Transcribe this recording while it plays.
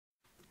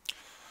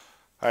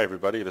Hi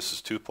everybody, this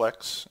is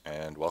Tuplex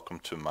and welcome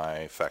to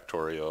my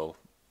Factorio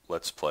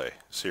Let's Play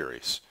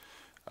series.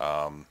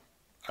 I'm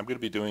going to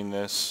be doing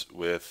this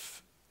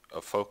with a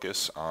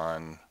focus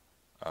on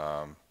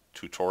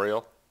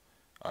tutorial,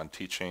 on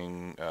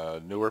teaching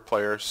newer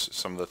players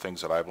some of the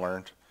things that I've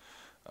learned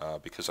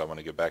because I want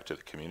to give back to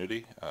the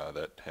community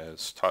that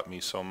has taught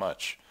me so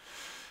much.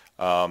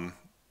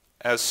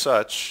 As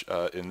such,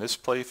 in this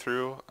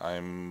playthrough,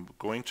 I'm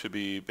going to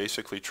be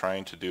basically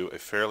trying to do a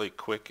fairly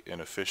quick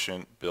and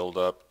efficient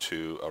build-up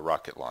to a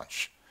rocket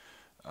launch.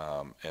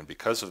 And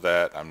because of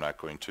that, I'm not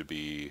going to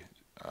be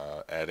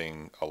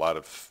adding a lot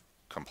of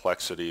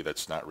complexity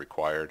that's not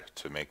required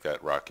to make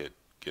that rocket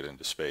get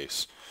into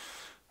space.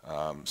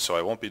 So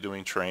I won't be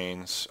doing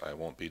trains, I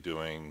won't be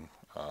doing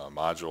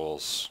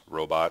modules,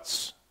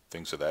 robots,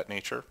 things of that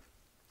nature.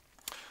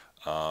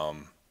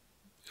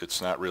 It's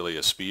not really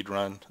a speed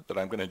run that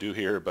I'm going to do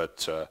here,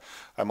 but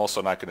I'm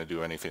also not going to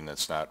do anything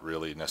that's not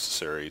really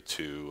necessary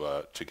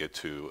to get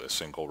to a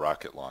single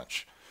rocket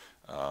launch.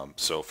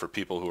 So for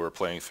people who are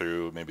playing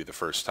through maybe the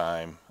first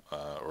time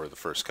or the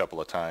first couple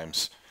of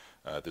times,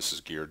 this is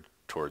geared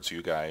towards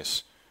you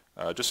guys.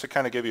 Just to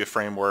kind of give you a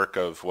framework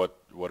of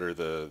what are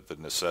the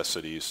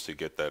necessities to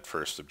get that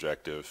first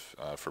objective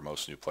for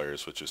most new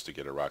players, which is to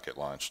get a rocket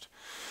launched.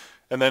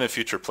 And then in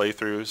future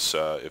playthroughs,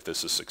 if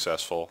this is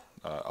successful,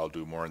 I'll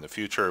do more in the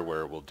future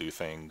where we'll do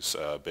things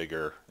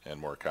bigger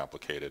and more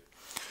complicated.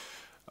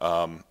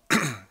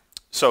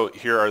 So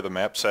here are the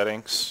map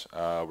settings.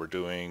 We're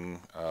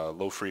doing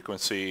low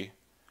frequency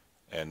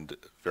and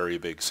very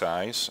big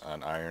size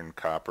on iron,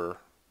 copper,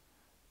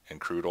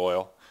 and crude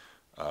oil.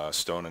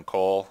 Stone and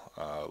coal,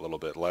 a little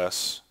bit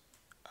less.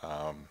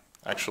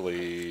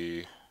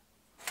 Actually,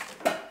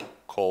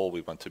 coal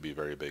we want to be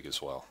very big as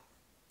well.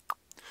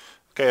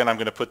 Okay, and I'm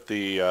going to put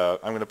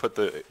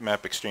the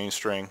map exchange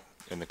string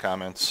in the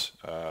comments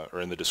or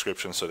in the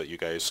description so that you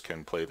guys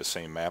can play the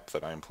same map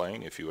that I'm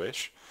playing if you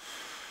wish.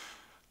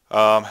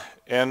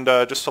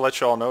 Just to let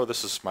you all know,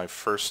 this is my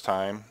first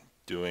time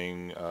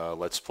doing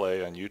Let's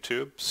Play on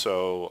YouTube,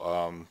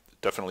 so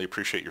definitely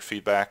appreciate your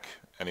feedback.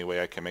 Any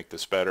way I can make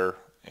this better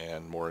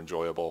and more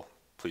enjoyable,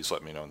 please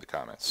let me know in the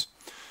comments.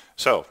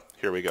 So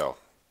here we go.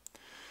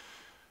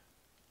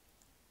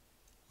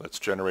 Let's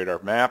generate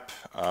our map,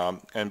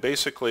 and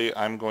basically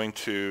I'm going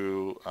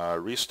to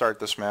restart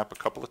this map a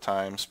couple of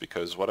times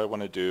because what I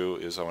want to do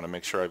is I want to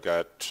make sure I've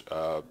got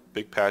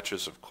big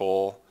patches of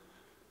coal,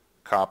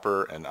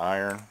 copper, and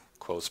iron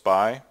close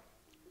by.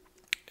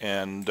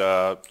 And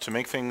to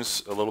make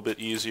things a little bit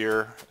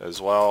easier as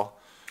well,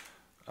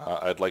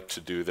 I'd like to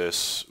do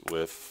this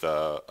with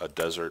a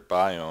desert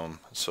biome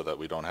so that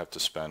we don't have to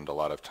spend a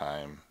lot of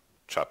time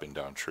chopping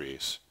down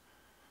trees.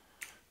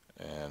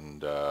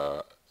 And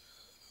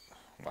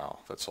wow,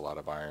 that's a lot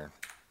of iron.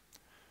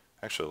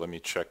 Actually, let me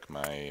check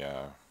my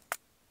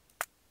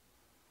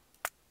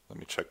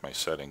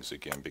settings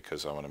again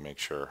because I want to make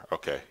sure.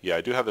 Okay, yeah,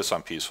 I do have this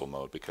on peaceful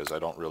mode because I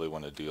don't really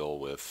want to deal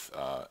with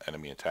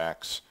enemy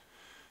attacks.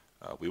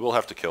 We will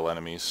have to kill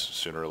enemies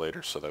sooner or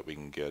later so that we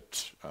can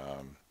get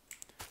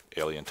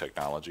alien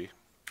technology.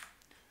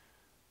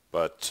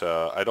 But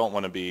I don't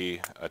want to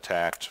be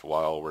attacked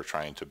while we're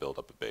trying to build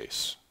up a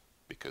base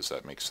because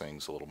that makes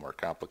things a little more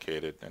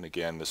complicated. And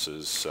again, this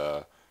is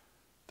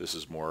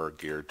more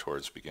geared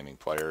towards beginning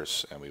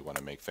players, and we want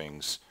to make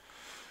things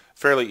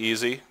fairly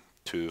easy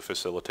to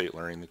facilitate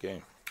learning the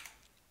game.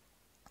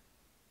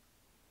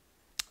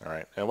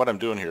 Alright, and what I'm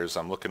doing here is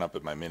I'm looking up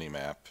at my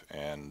mini-map,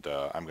 and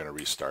I'm going to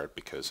restart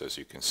because, as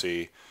you can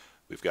see,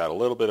 we've got a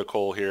little bit of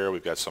coal here,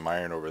 we've got some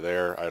iron over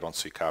there. I don't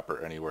see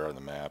copper anywhere on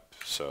the map,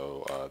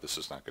 so this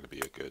is not going to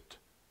be a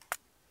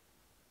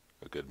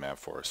good map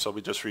for us. So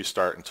we just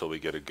restart until we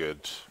get a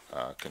good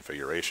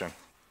configuration.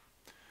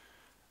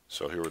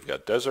 So here we've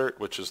got desert,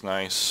 which is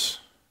nice.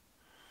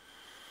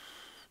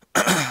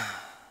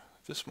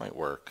 This might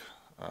work.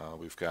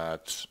 We've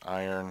got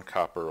iron,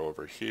 copper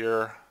over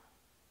here.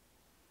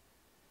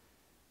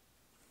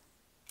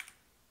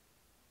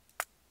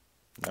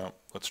 No,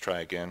 let's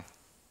try again.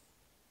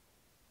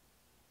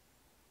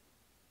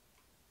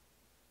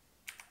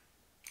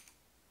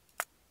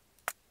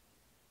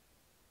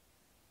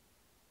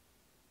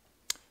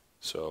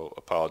 So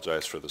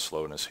apologize for the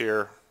slowness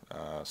here.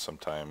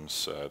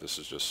 Sometimes this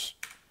is just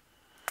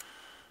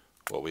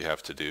what we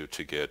have to do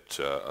to get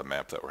a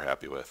map that we're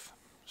happy with.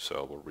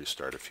 So we'll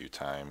restart a few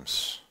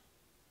times.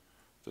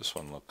 This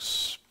one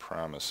looks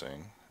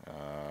promising.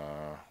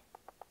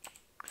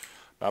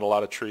 Not a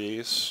lot of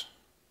trees.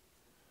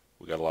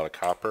 We got a lot of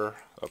copper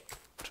up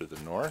to the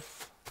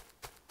north.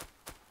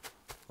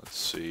 Let's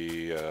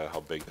see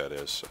how big that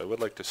is. I would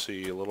like to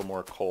see a little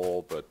more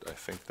coal, but I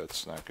think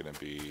that's not going to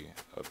be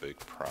a big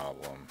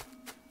problem.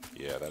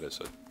 Yeah, that is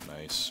a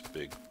nice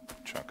big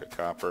chunk of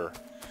copper.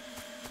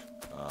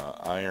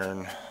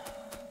 Iron,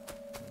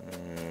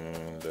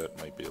 that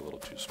might be a little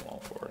too small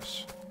for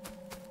us.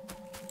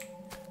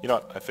 You know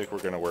what, I think we're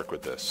going to work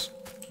with this.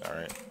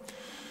 Alright,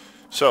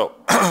 so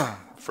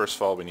first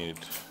of all we need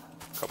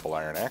a couple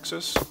iron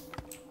axes.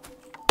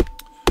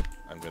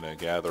 I'm going to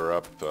gather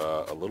up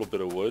a little bit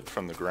of wood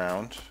from the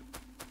ground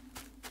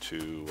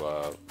to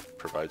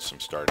provide some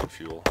starting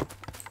fuel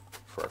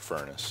for our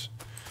furnace.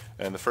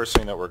 And the first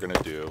thing that we're going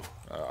to do,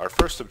 our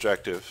first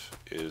objective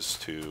is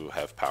to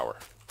have power.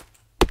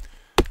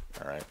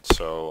 Alright,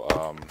 so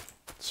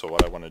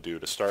what I want to do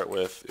to start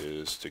with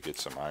is to get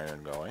some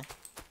iron going,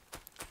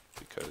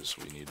 because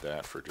we need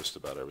that for just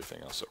about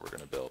everything else that we're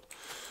going to build.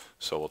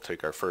 So we'll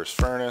take our first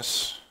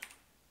furnace,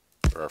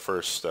 or our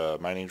first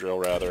mining drill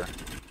rather,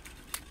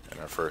 and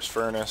our first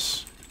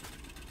furnace,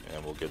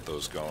 and we'll get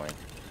those going.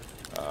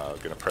 I'm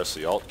going to press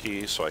the Alt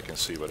key so I can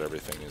see what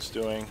everything is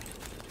doing.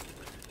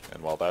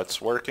 And while that's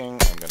working,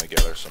 I'm going to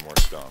gather some more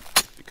stone,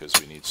 because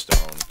we need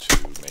stone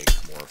to make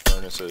more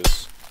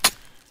furnaces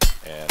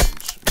and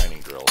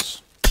mining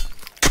drills.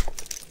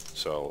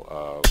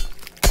 So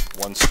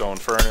one stone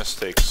furnace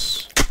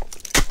takes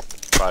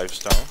 5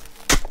 stone,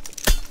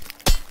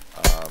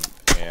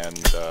 and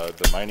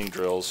the mining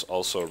drills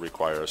also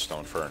require a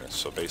stone furnace.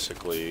 So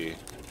basically,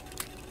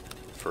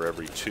 for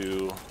every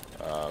 2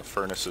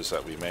 furnaces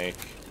that we make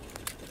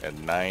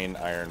and 9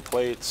 iron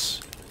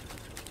plates,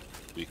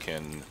 we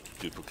can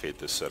duplicate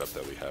this setup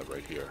that we have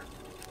right here.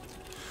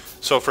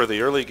 So for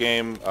the early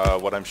game,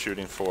 what I'm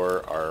shooting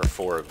for are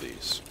 4 of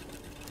these.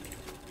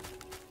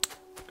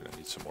 Gonna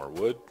need some more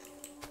wood.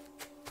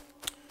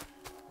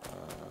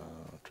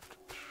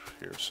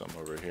 Here's some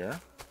over here.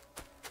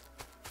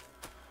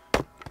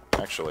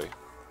 Actually,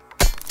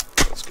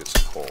 let's get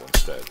some coal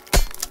instead.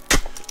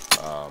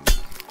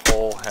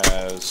 Coal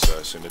has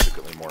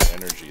significantly more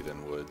energy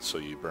than wood, so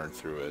you burn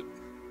through it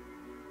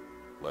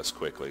less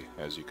quickly.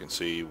 As you can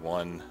see,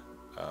 one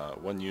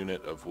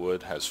unit of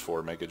wood has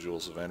 4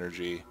 megajoules of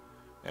energy,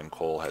 and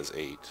coal has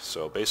 8.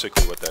 So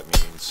basically what that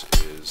means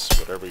is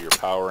whatever you're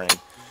powering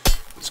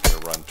is going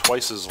to run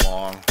twice as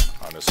long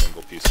on a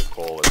single piece of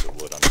coal as it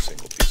would on a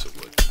single piece of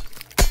wood.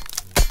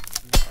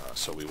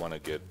 So we want to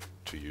get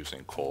to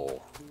using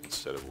coal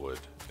instead of wood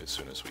as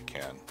soon as we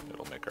can.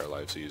 It'll make our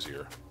lives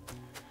easier.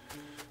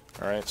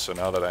 Alright, so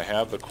now that I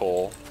have the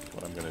coal,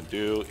 what I'm going to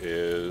do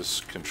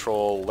is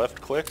Control right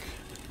click,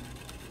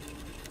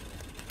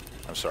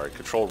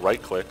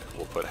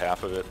 we'll put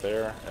half of it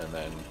there, and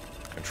then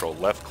Control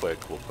left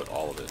click, we'll put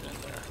all of it in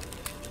there.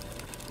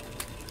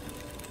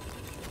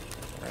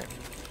 Alright.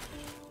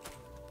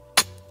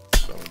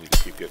 So we need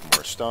to keep getting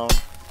more stone,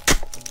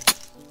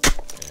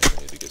 and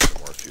we need to get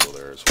some more fuel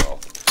there as well.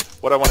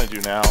 What I want to do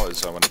now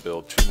is I want to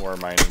build 2 more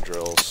mining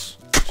drills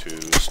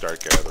to start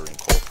gathering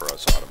coal for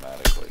us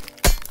automatically.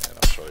 And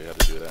I'll show you how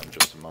to do that in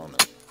just a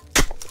moment.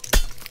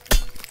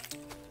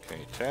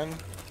 Okay, 10.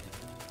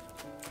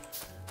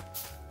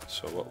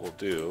 So what we'll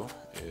do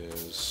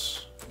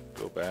is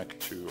go back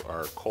to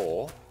our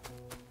coal,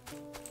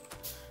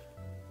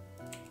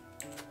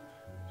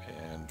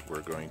 and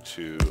we're going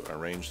to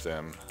arrange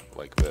them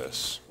like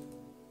this.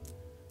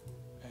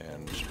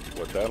 And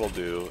what that'll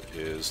do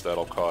is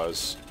that'll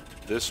cause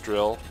this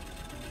drill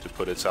to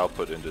put its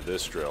output into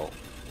this drill.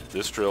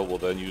 This drill will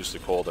then use the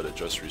coal that it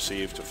just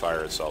received to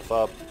fire itself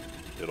up.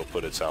 It'll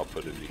put its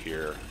output into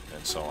here,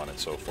 and so on and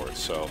so forth.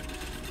 So,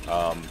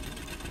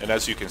 and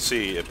as you can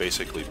see, it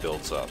basically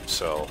builds up.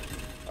 So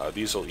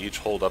these will each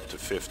hold up to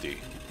 50.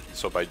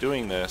 So by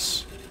doing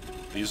this,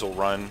 these will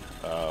run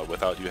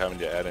without you having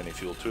to add any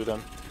fuel to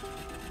them.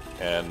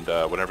 And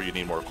whenever you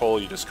need more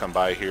coal, you just come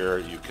by here,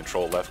 you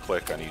Control left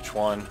click on each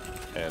one,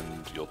 and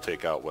you'll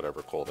take out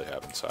whatever coal they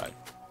have inside.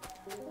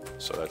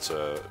 So that's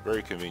a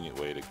very convenient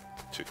way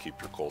to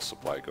keep your coal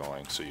supply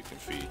going, so you can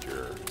feed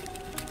your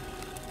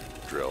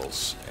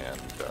drills and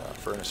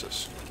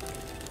furnaces.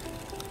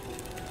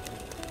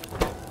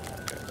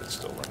 Okay, that's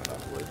still running out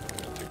of wood. I'm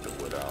going to take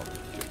the wood out,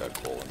 get that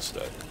coal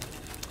instead.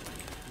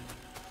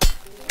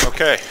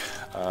 Okay,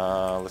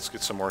 let's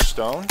get some more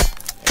stone.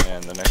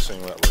 And the next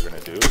thing that we're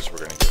going to do is we're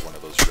going to get one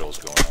of those drills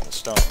going on the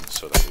stone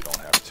so that we don't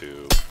have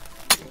to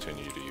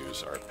continue to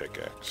use our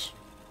pickaxe.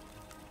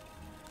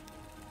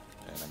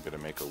 And I'm going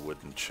to make a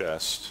wooden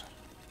chest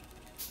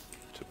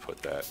to put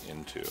that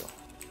into.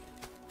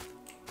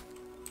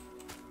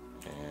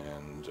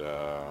 And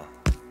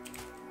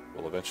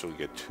we'll eventually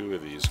get 2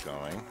 of these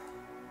going.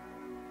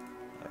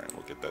 Alright,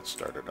 we'll get that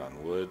started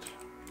on wood.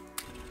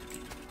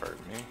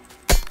 Pardon me.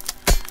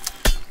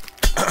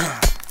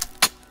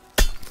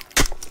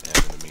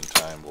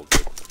 Time we'll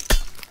get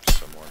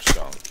some more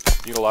stone.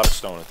 You need a lot of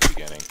stone at the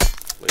beginning.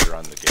 Later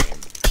on in the game,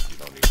 you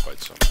don't need quite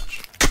so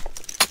much.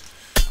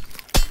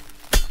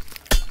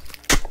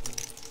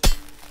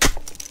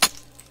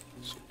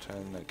 So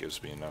 10, that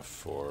gives me enough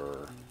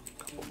for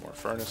a couple more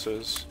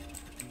furnaces.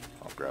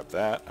 I'll grab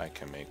that. I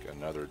can make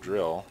another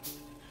drill,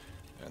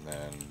 and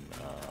then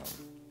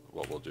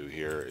what we'll do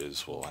here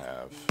is we'll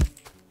have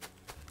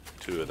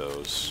 2 of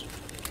those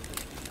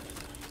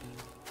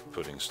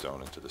putting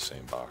stone into the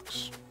same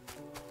box.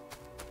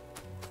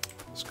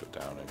 Let's go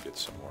down and get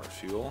some more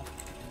fuel.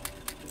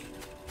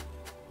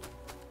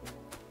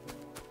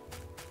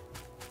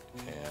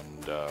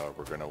 And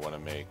we're going to want to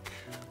make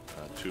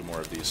 2 more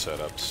of these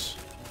setups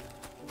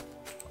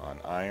on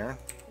iron.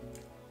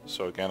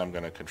 So again, I'm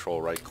going to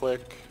Control right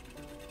click,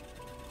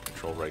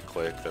 Control right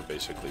click, that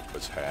basically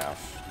puts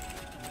half.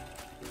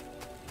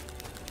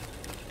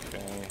 Okay,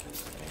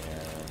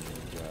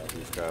 and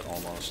we've got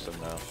almost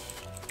enough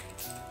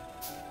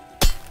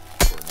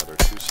for another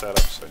 2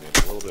 setups. I need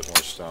a little bit more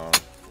stone.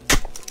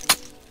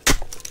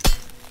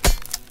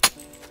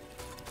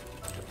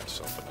 Get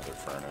myself another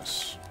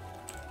furnace.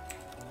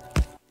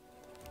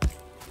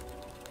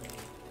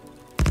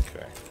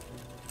 Okay,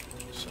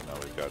 so now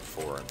we've got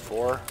 4 and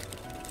 4,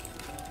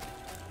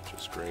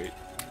 which is great.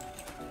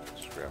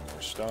 Let's grab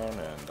more stone,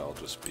 and I'll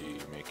just be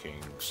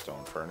making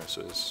stone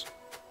furnaces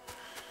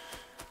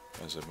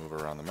as I move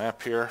around the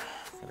map here.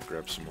 I'm going to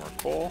grab some more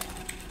coal.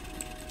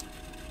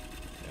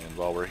 And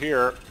while we're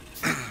here,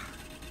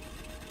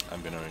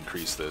 I'm going to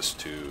increase this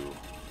to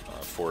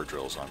 4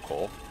 drills on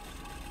coal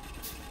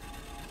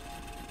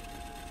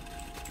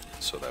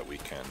so that we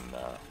can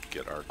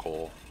get our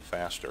coal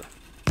faster.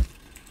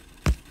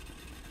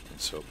 And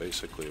so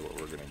basically what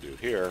we're going to do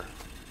here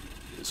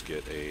is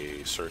get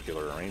a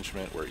circular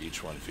arrangement where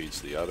each one feeds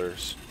the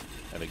others.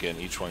 And again,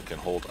 each one can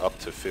hold up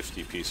to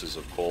 50 pieces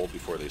of coal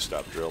before they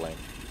stop drilling.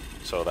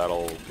 So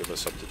that'll give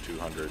us up to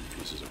 200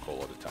 pieces of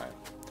coal at a time.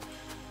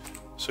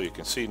 So you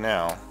can see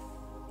now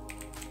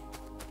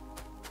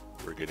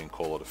we're getting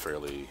coal at a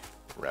fairly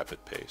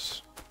rapid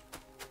pace.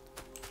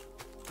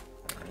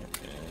 Alright,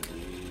 and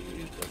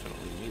we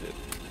definitely need it.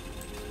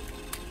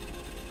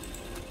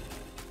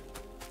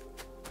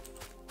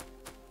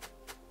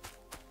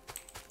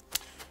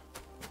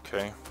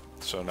 Okay,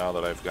 so now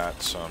that I've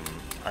got some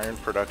iron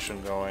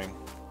production going,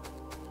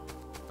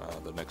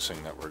 the next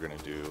thing that we're going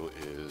to do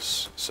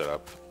is set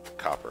up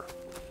copper.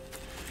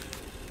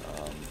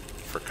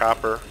 For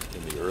copper,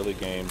 in the early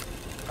game,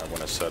 I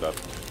want to set up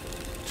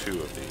 2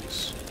 of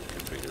these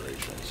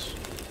configurations.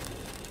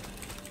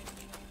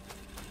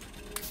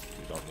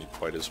 We don't need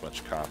quite as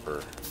much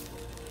copper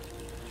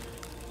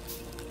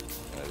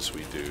as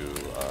we do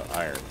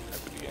iron at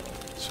the beginning,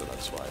 so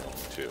that's why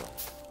only 2.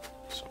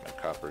 So my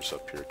copper's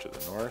up here to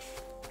the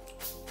north.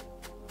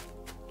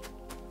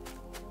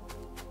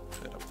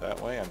 Head up that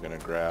way. I'm going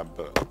to grab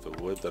the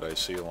wood that I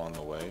see along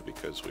the way,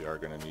 because we are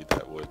going to need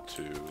that wood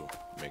to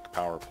make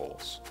power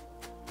poles.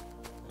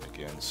 And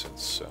again,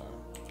 since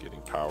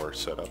getting power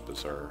set up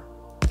is our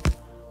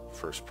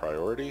first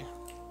priority,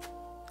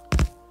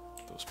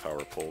 those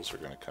power poles are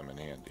going to come in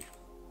handy.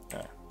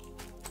 And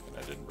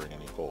I didn't bring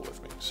any coal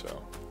with me,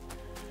 so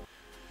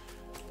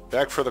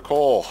back for the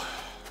coal.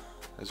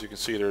 As you can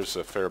see, there's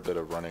a fair bit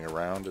of running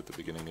around at the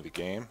beginning of the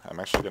game. I'm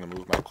actually going to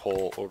move my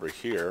coal over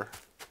here,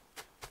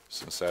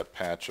 since that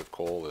patch of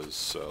coal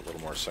is a little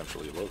more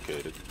centrally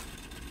located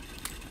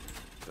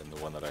than the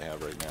one that I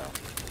have right now.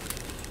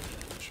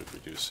 That should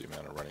reduce the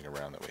amount of running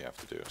around that we have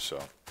to do. So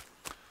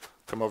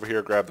come over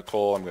here, grab the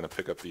coal. I'm going to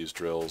pick up these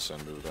drills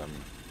and move them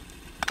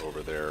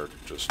over there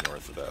just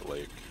north of that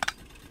lake.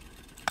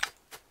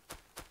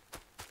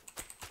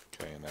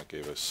 Okay, and that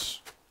gave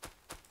us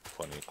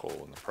plenty of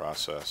coal in the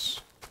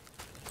process,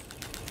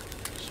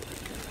 so we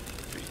can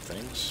feed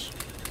things.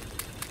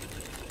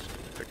 Just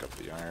going to pick up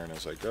the iron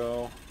as I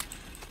go.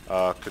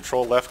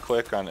 Control left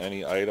click on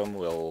any item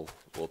will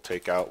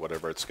take out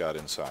whatever it's got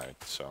inside.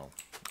 So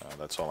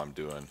that's all I'm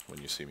doing when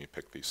you see me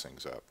pick these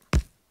things up.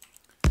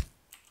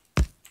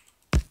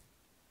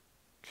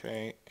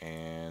 Okay,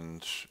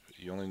 and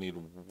you only need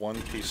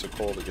 1 piece of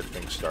coal to get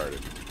things started.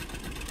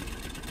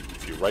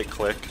 If you right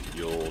click,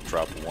 you'll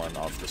drop 1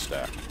 off the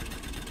stack.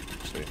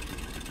 See?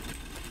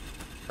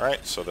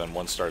 Alright, so then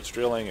one starts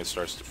drilling, it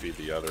starts to feed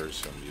the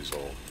others, and these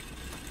will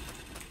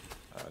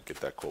get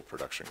that coal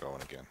production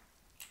going again.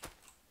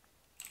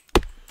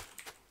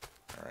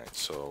 Alright,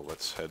 so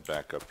let's head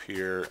back up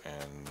here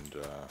and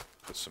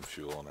put some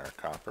fuel in our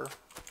copper.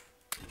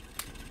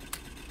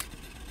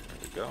 There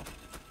we go.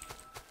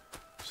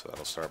 So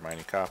that'll start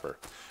mining copper.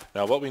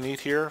 Now what we need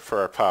here for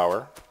our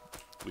power,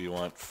 we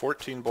want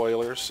 14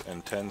 boilers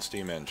and 10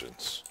 steam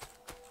engines.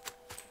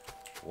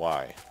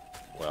 Why?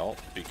 Well,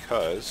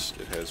 because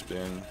it has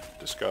been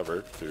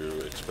discovered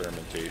through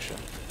experimentation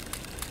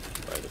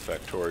by the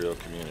Factorio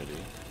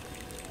community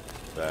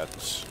that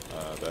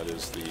that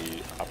is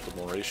the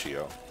optimal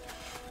ratio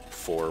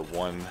for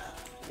 1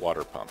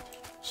 water pump.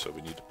 So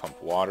we need to pump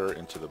water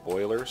into the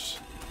boilers.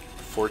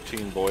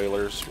 14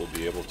 boilers will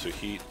be able to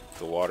heat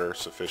the water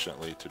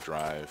sufficiently to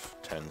drive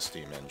 10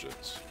 steam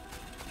engines.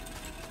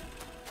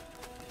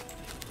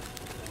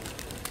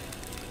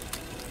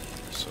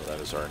 So that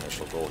is our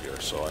initial goal here.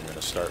 So I'm going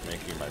to start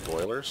making my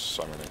boilers.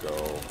 So I'm going to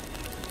go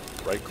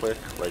right click,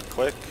 1,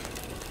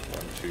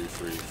 2,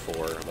 3,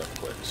 4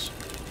 left clicks.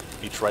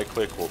 Each right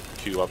click will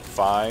queue up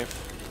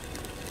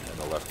 5, and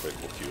the left click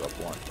will queue up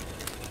 1.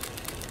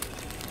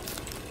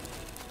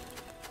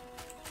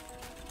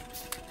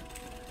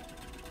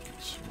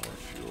 Some more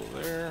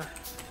fuel there.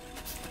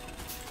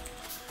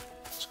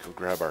 Let's go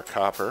grab our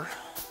copper,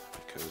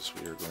 because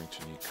we are going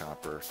to need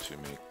copper to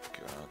make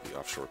the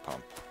offshore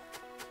pump.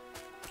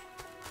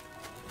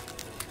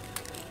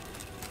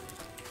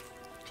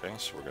 Okay,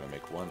 so we're going to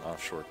make 1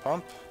 offshore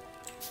pump.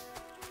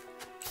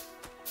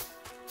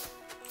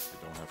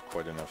 We don't have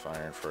quite enough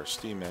iron for our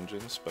steam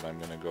engines, but I'm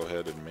going to go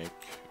ahead and make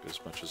as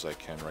much as I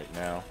can right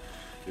now.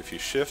 If you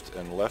shift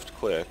and left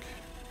click,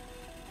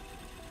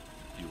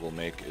 you will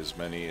make as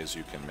many as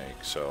you can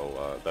make.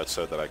 So that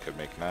said that I could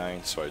make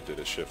 9, so I did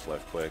a shift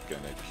left click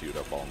and it queued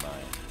up all 9.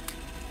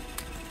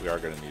 We are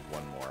going to need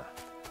one more,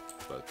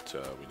 but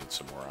we need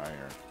some more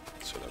iron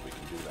so that we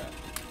can do that.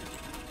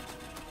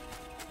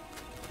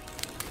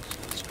 So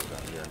let's go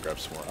down here and grab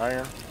some more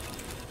iron.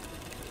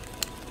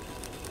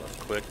 Left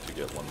click to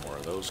get one more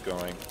of those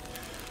going.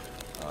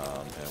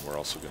 And we're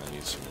also going to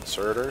need some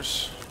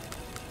inserters,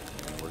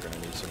 and we're going to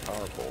need some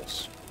power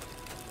poles.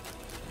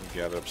 Let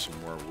me gather up some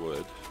more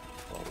wood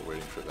while we're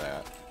waiting for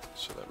that,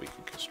 so that we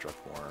can construct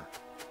more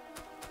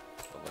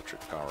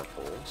electric power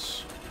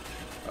poles.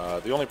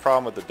 The only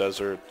problem with the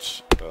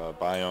desert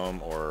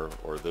biome,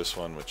 or this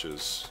one, which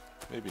is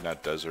maybe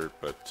not desert,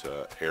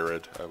 but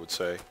arid, I would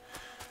say,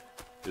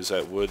 is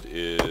that wood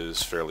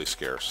is fairly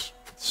scarce.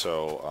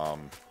 So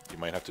you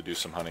might have to do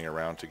some hunting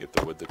around to get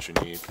the wood that you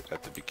need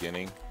at the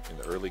beginning, in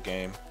the early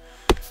game.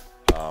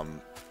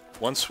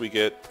 Once we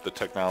get the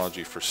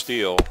technology for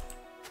steel,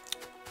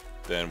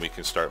 then we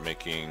can start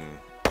making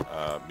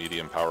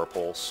medium power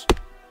poles,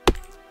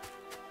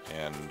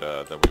 and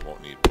then we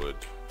won't need wood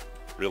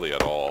really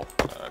at all,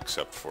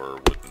 except for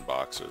wooden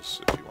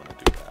boxes if you want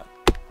to do that.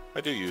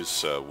 I do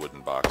use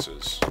wooden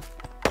boxes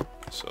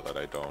so that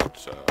I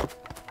don't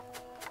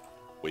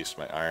waste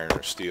my iron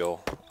or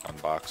steel on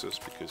boxes,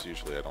 because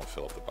usually I don't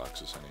fill up the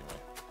boxes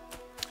anyway.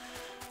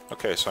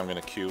 Okay, so I'm going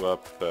to queue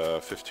up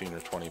 15 or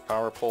 20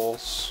 power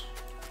poles.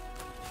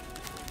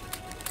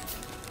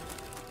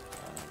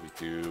 We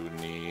do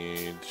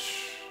need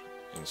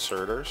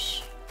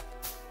inserters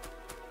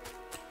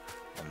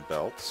and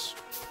belts,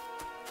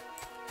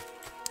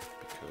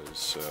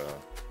 because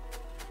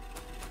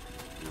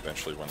we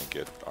eventually want to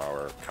get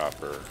our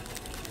copper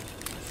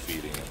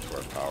feeding into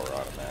our power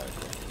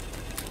automatically.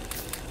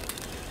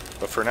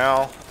 But for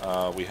now,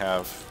 we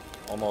have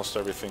almost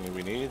everything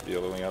we need. The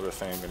only other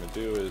thing I'm going to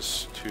do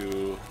is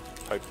 2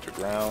 pipe to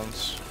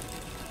grounds,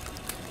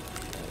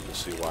 and you'll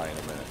see why in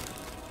a minute.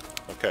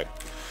 Okay,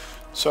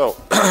 so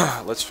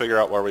let's figure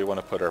out where we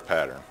want to put our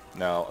pattern.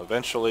 Now,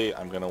 eventually,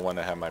 I'm going to want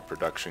to have my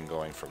production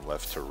going from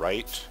left to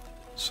right,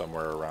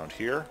 somewhere around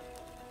here.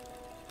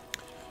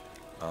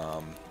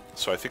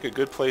 So I think a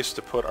good place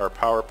to put our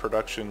power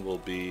production will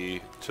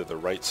be to the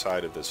right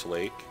side of this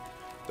lake.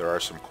 There are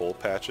some coal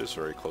patches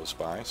very close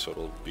by, so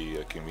it'll be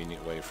a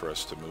convenient way for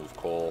us to move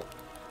coal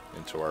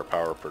into our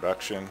power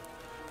production.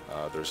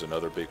 There's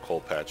another big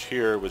coal patch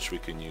here, which we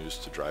can use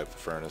to drive the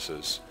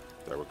furnaces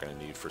that we're going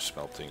to need for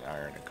smelting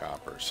iron and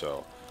copper.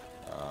 So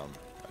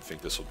I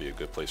think this will be a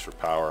good place for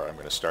power. I'm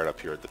going to start up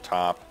here at the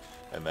top,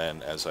 and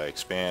then as I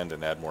expand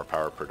and add more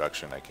power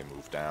production, I can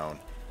move down.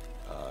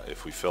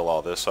 If we fill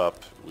all this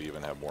up, we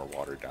even have more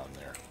water down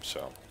there.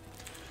 So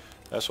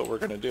that's what we're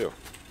going to do.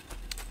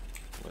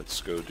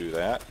 Let's go do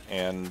that.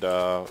 And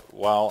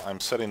while I'm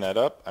setting that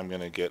up, I'm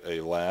going to get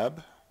a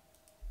lab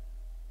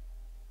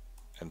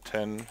and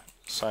 10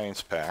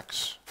 science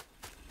packs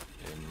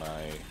in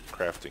my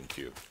crafting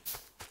cube,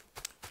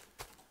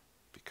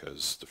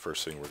 because the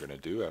first thing we're going to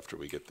do after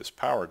we get this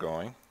power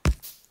going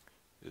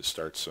is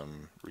start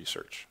some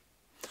research.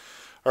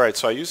 Alright,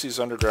 so I use these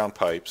underground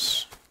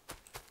pipes.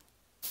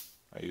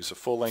 I use a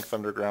full-length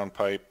underground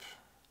pipe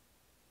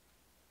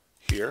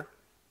here,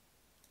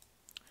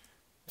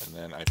 and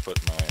then I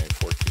put my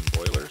 14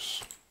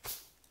 boilers,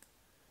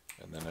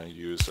 and then I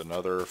use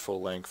another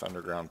full-length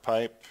underground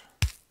pipe.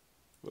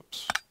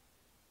 Whoops,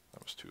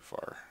 that was too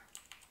far.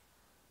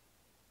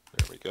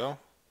 There we go.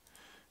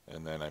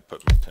 And then I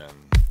put my 10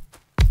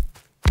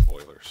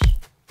 boilers,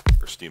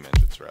 or steam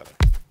engines rather.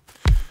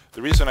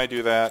 The reason I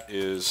do that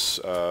is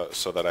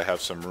so that I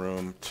have some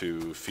room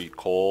to feed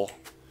coal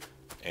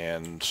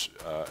and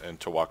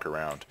to walk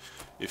around.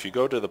 If you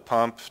go to the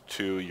pump,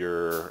 to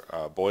your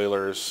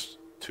boilers,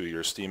 to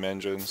your steam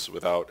engines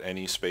without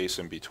any space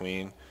in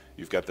between,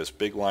 you've got this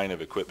big line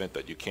of equipment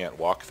that you can't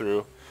walk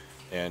through,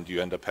 and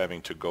you end up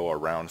having to go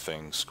around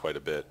things quite a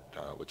bit,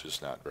 which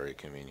is not very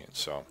convenient.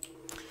 So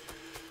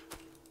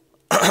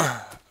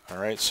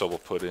alright, so we'll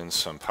put in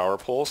some power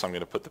poles. I'm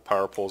going to put the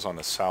power poles on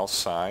the south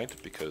side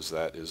because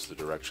that is the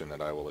direction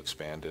that I will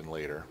expand in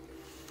later.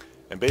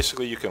 And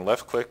basically you can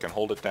left click and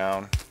hold it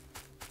down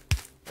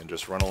and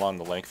just run along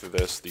the length of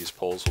this. These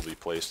poles will be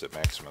placed at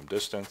maximum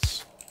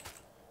distance,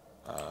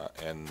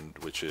 and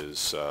which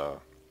is a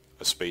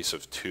space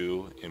of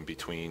 2 in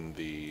between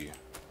the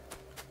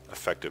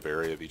effective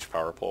area of each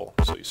power pole.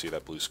 So you see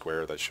that blue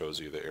square that shows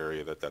you the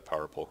area that that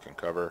power pole can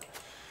cover,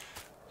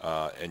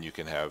 and you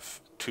can have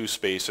 2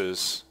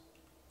 spaces.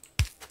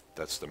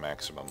 That's the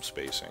maximum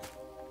spacing.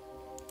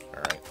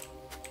 Alright.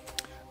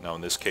 Now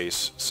in this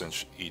case,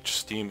 since each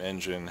steam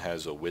engine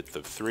has a width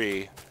of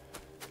 3,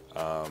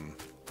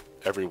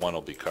 every one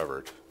will be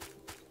covered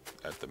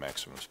at the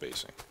maximum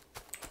spacing,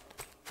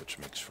 which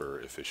makes for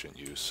efficient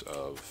use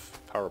of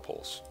power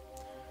poles.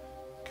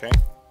 Okay,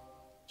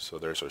 so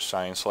there's our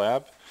science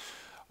lab.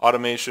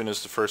 Automation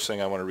is the first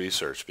thing I want to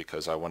research,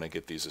 because I want to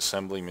get these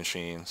assembly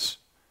machines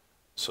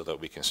so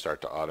that we can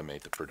start to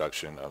automate the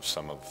production of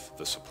some of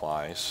the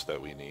supplies that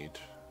we need.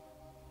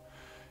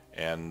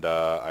 And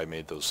I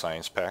made those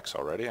science packs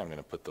already. I'm going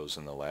to put those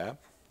in the lab.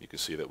 You can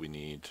see that we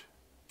need,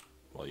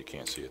 well, you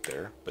can't see it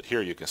there, but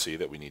here you can see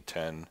that we need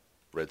 10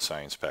 red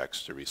science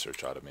packs to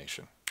research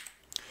automation.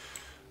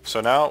 So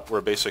now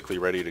we're basically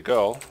ready to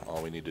go.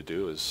 All we need to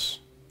do is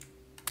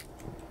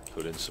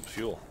put in some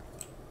fuel.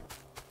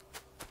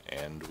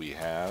 And we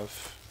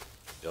have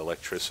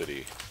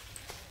electricity.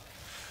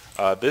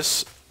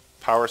 This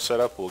power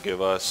setup will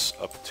give us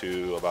up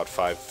to about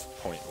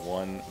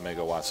 5.1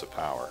 megawatts of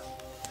power.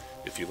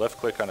 If you left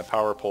click on a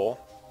power pole,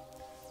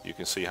 you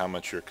can see how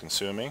much you're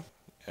consuming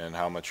and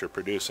how much you're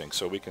producing.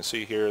 So we can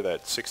see here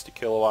that 60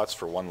 kilowatts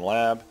for one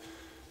lab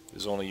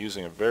is only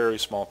using a very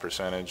small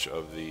percentage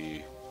of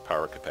the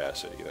power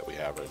capacity that we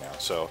have right now.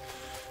 So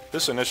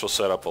this initial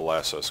setup will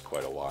last us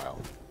quite a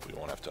while. We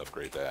won't have to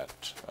upgrade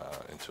that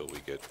until we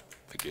get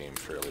the game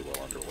fairly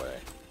well underway.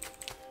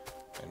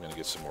 I'm going to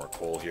get some more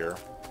coal here.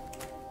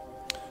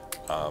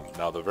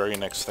 Now the very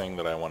next thing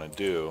that I want to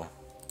do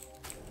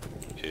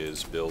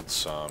is build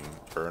some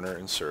burner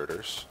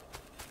inserters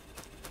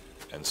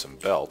and some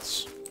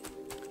belts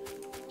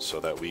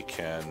so that we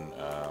can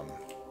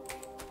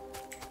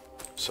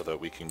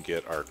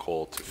get our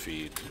coal to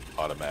feed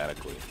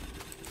automatically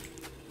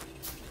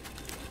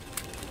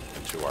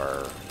into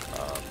our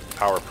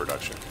power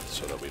production,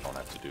 so that we don't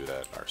have to do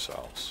that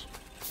ourselves.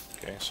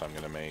 Okay, so I'm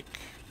going to make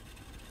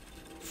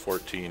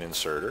 14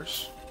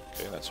 inserters.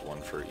 Okay, that's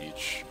one for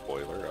each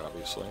boiler,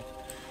 obviously.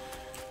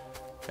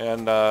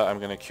 And I'm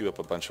going to queue up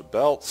a bunch of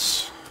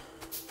belts.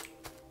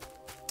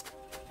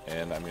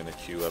 And I'm going to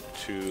queue up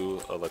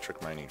 2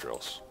 electric mining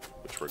drills,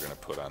 which we're going to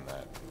put on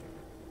that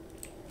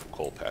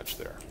coal patch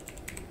there.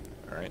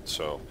 Alright,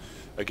 so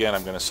again,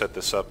 I'm going to set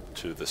this up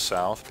to the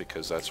south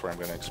because that's where I'm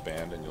going to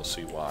expand, and you'll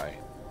see why.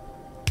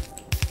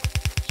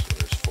 So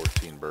there's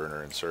 14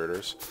 burner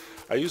inserters.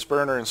 I use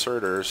burner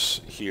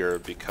inserters here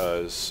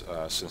because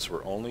since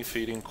we're only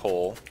feeding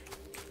coal,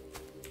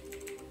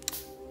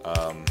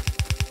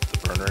 the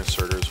burner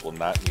inserters will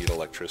not need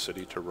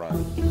electricity to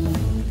run.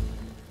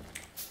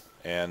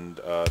 And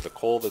the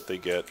coal that they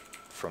get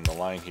from the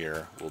line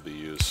here will be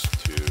used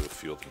to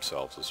fuel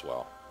themselves as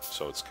well.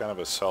 So it's kind of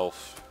a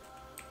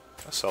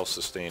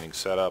self-sustaining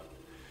setup.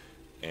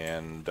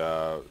 And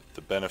the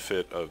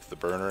benefit of the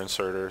burner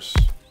inserters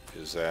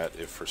is that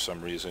if for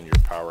some reason your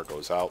power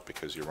goes out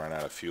because you run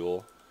out of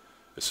fuel,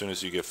 as soon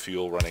as you get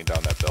fuel running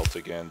down that belt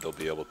again, they'll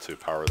be able to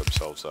power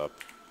themselves up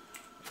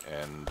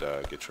and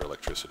get your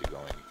electricity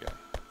going again.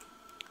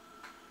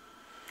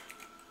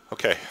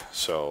 Okay,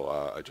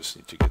 so I just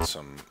need to get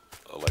some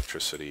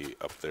electricity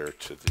up there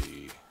to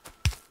the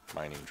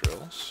mining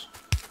drills.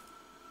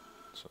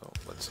 So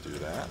let's do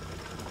that.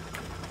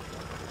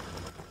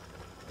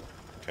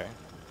 Okay,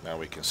 now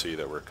we can see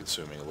that we're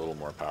consuming a little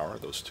more power.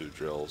 Those 2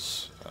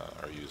 drills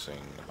are using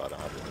about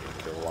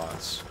 180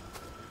 kilowatts.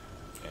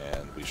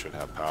 And we should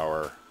have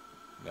power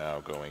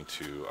now going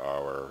to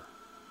our,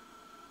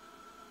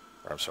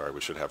 or I'm sorry,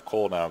 we should have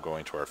coal now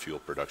going to our fuel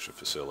production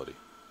facility.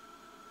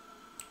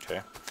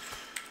 Okay.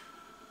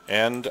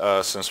 And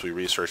since we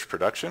research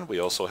production, we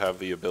also have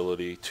the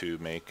ability to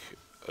make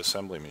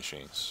assembly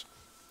machines.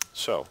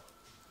 So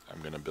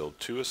I'm going to build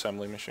 2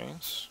 assembly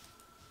machines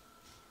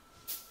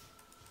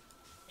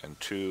and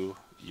 2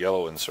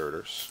 yellow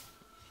inserters,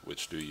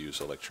 which do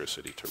use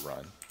electricity to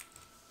run.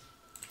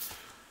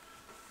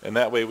 And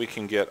that way we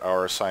can get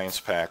our science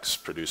packs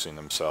producing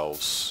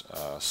themselves,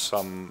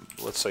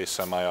 let's say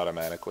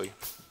semi-automatically.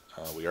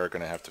 We are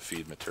going to have to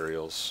feed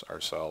materials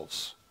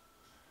ourselves.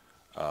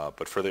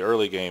 But for the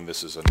early game,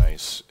 this is a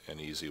nice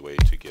and easy way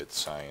to get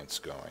science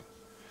going.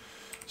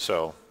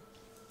 So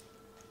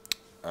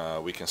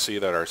we can see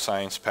that our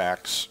science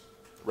packs,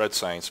 red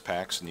science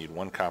packs, need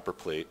 1 copper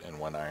plate and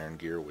 1 iron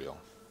gear wheel.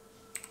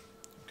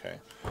 Okay,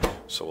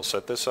 so we'll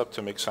set this up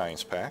to make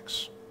science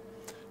packs.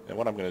 And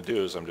what I'm going to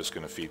do is I'm just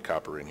going to feed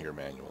copper in here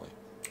manually.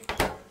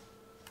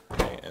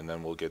 Okay, and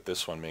then we'll get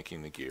this one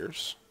making the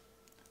gears.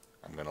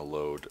 I'm going to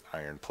load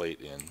iron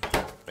plate in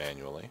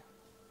manually.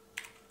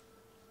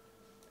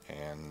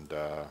 And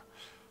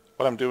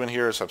what I'm doing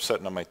here is I'm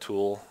setting up my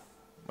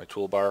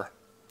toolbar.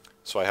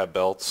 So I have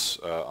belts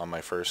on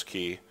my first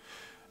key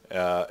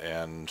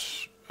and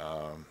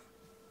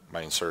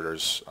my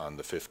inserters on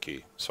the 5th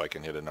key. So I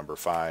can hit a number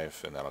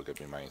 5 and that'll give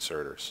me my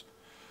inserters.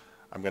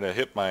 I'm going to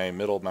hit my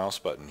middle mouse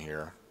button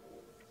here,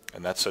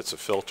 and that sets a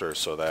filter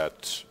so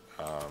that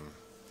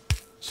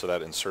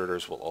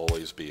inserters will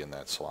always be in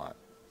that slot.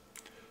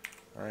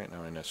 Alright,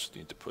 now I just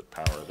need to put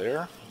power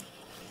there.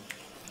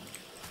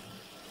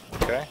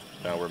 Okay,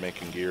 now we're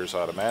making gears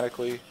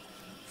automatically,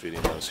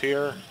 feeding those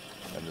here,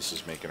 and this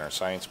is making our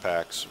science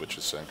packs, which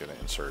is then going to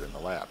insert in the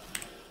lab.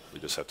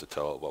 We just have to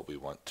tell it what we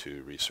want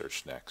to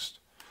research next.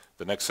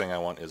 The next thing I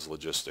want is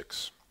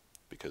logistics,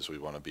 because we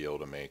want to be able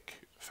to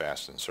make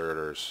fast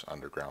inserters,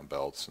 underground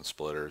belts, and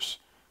splitters.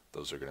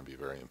 Those are going to be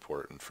very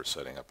important for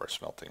setting up our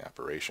smelting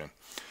operation.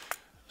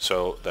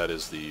 So that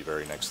is the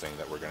very next thing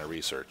that we're going to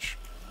research.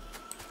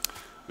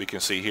 We can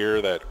see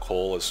here that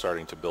coal is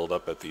starting to build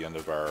up at the end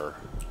of our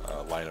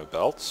line of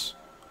belts,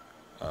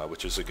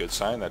 which is a good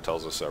sign. That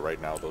tells us that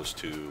right now those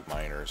two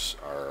miners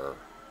are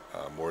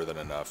more than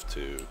enough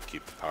to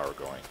keep the power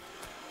going.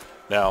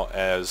 Now,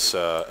 as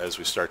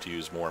we start to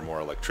use more and more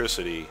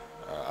electricity,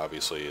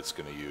 obviously it's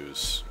going to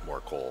use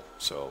more coal.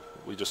 So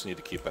we just need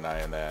to keep an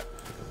eye on that.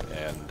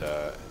 And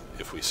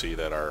if we see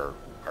that our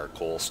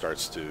coal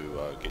starts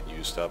to get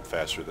used up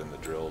faster than the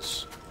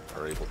drills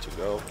are able to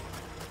go,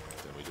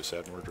 then we just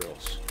add more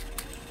drills.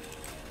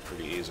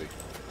 Pretty easy.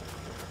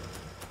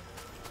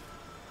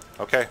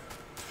 Okay,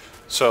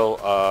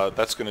 so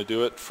that's going to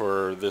do it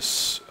for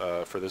this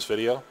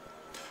video.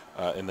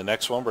 In the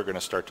next one, we're going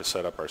to start to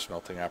set up our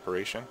smelting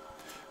operation.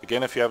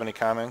 Again, if you have any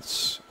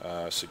comments,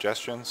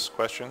 suggestions,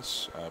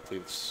 questions,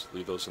 please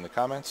leave those in the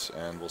comments,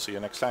 and we'll see you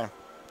next time.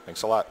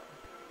 Thanks a lot.